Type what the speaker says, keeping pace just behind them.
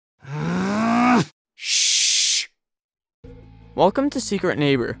Welcome to Secret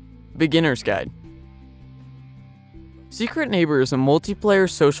Neighbor, Beginner's Guide. Secret Neighbor is a multiplayer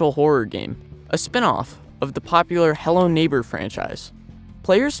social horror game, a spin-off of the popular Hello Neighbor franchise.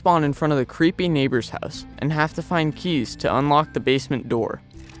 Players spawn in front of the creepy neighbor's house and have to find keys to unlock the basement door.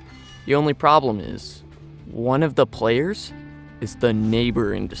 The only problem is, one of the players is the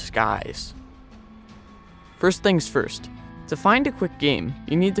neighbor in disguise. First things first, to find a quick game,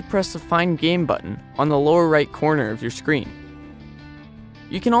 you need to press the Find Game button on the lower right corner of your screen.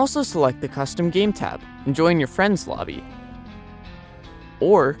 You can also select the Custom Game tab and join your friend's lobby,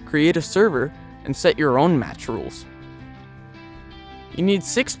 or create a server and set your own match rules. You need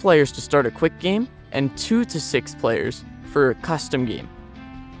 6 players to start a quick game and 2 to 6 players for a custom game.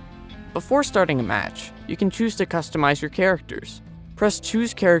 Before starting a match, you can choose to customize your characters. Press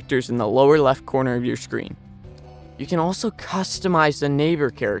Choose Characters in the lower left corner of your screen. You can also customize the neighbor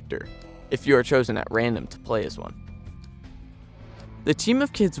character if you are chosen at random to play as one. The team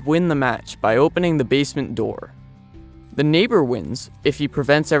of kids win the match by opening the basement door. The neighbor wins if he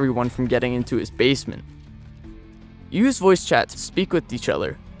prevents everyone from getting into his basement. Use voice chat to speak with each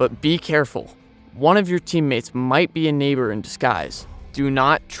other, but be careful. One of your teammates might be a neighbor in disguise. Do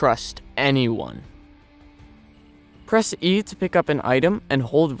not trust anyone. Press E to pick up an item and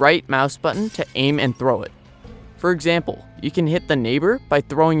hold right mouse button to aim and throw it. For example, you can hit the neighbor by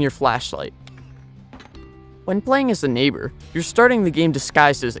throwing your flashlight. When playing as a neighbor, you're starting the game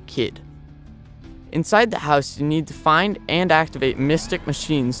disguised as a kid. Inside the house, you need to find and activate mystic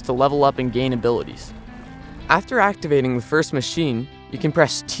machines to level up and gain abilities. After activating the first machine, you can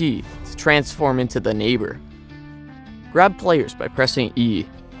press T to transform into the neighbor. Grab players by pressing E.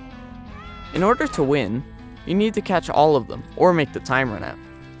 In order to win, you need to catch all of them or make the time run out.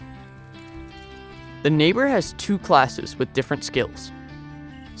 The neighbor has 2 classes with different skills.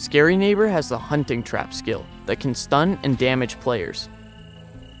 Scary Neighbor has the Hunting Trap skill that can stun and damage players.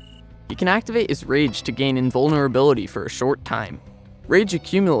 He can activate his Rage to gain invulnerability for a short time. Rage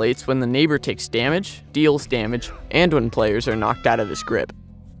accumulates when the neighbor takes damage, deals damage, and when players are knocked out of his grip.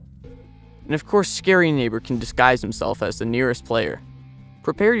 And of course, Scary Neighbor can disguise himself as the nearest player.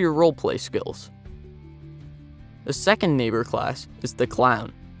 Prepare your roleplay skills. The second neighbor class is the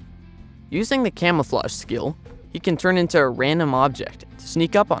Clown. Using the Camouflage skill, he can turn into a random object to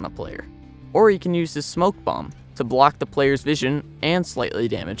sneak up on a player, or he can use his Smoke Bomb to block the player's vision and slightly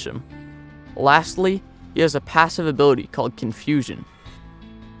damage them. Lastly, he has a passive ability called Confusion.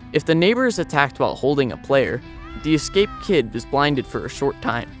 If the neighbor is attacked while holding a player, the escaped kid is blinded for a short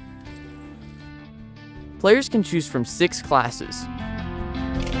time. Players can choose from 6 classes.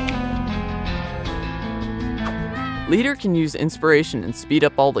 Leader can use Inspiration and speed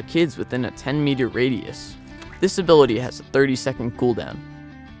up all the kids within a 10-meter radius. This ability has a 30-second cooldown.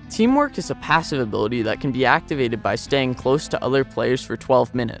 Teamwork is a passive ability that can be activated by staying close to other players for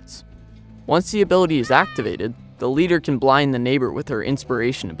 12 minutes. Once the ability is activated, the leader can blind the neighbor with her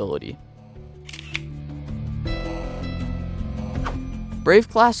Inspiration ability. Brave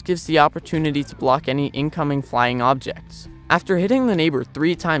class gives the opportunity to block any incoming flying objects. After hitting the neighbor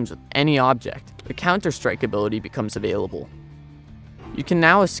 3 times with any object, the Counter-Strike ability becomes available. You can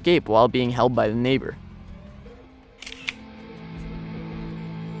now escape while being held by the neighbor.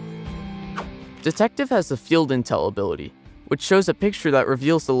 Detective has the Field Intel ability, which shows a picture that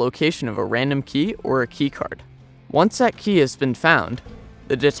reveals the location of a random key or a key card. Once that key has been found,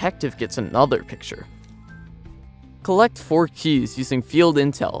 the detective gets another picture. Collect 4 keys using Field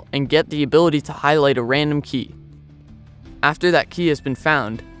Intel and get the ability to highlight a random key. After that key has been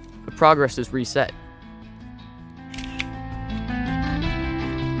found, the progress is reset.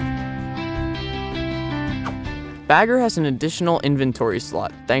 Bagger has an additional inventory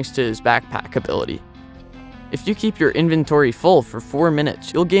slot thanks to his backpack ability. If you keep your inventory full for 4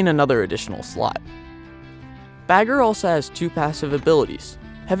 minutes, you'll gain another additional slot. Bagger also has 2 passive abilities.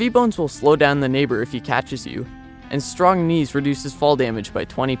 Heavy Bones will slow down the neighbor if he catches you, and Strong Knees reduces fall damage by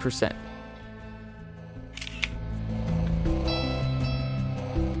 20%.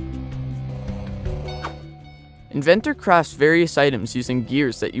 Inventor crafts various items using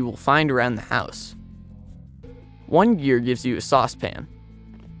gears that you will find around the house. 1 gear gives you a saucepan.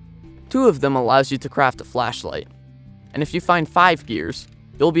 2 of them allows you to craft a flashlight. And if you find 5 gears,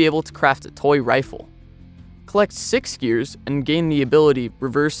 you'll be able to craft a toy rifle. Collect 6 gears and gain the ability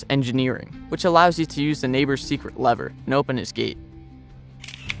Reverse Engineering, which allows you to use the neighbor's secret lever and open his gate.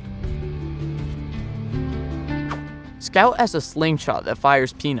 Scout has a slingshot that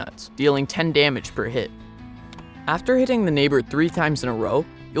fires peanuts, dealing 10 damage per hit. After hitting the neighbor 3 times in a row,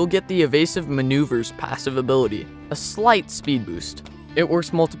 you'll get the Evasive Maneuvers passive ability, a slight speed boost. It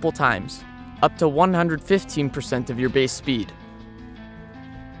works multiple times, up to 115% of your base speed.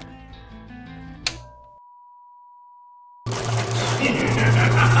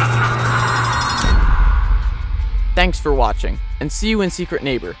 Thanks for watching, and see you in Secret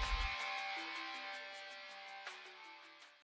Neighbor.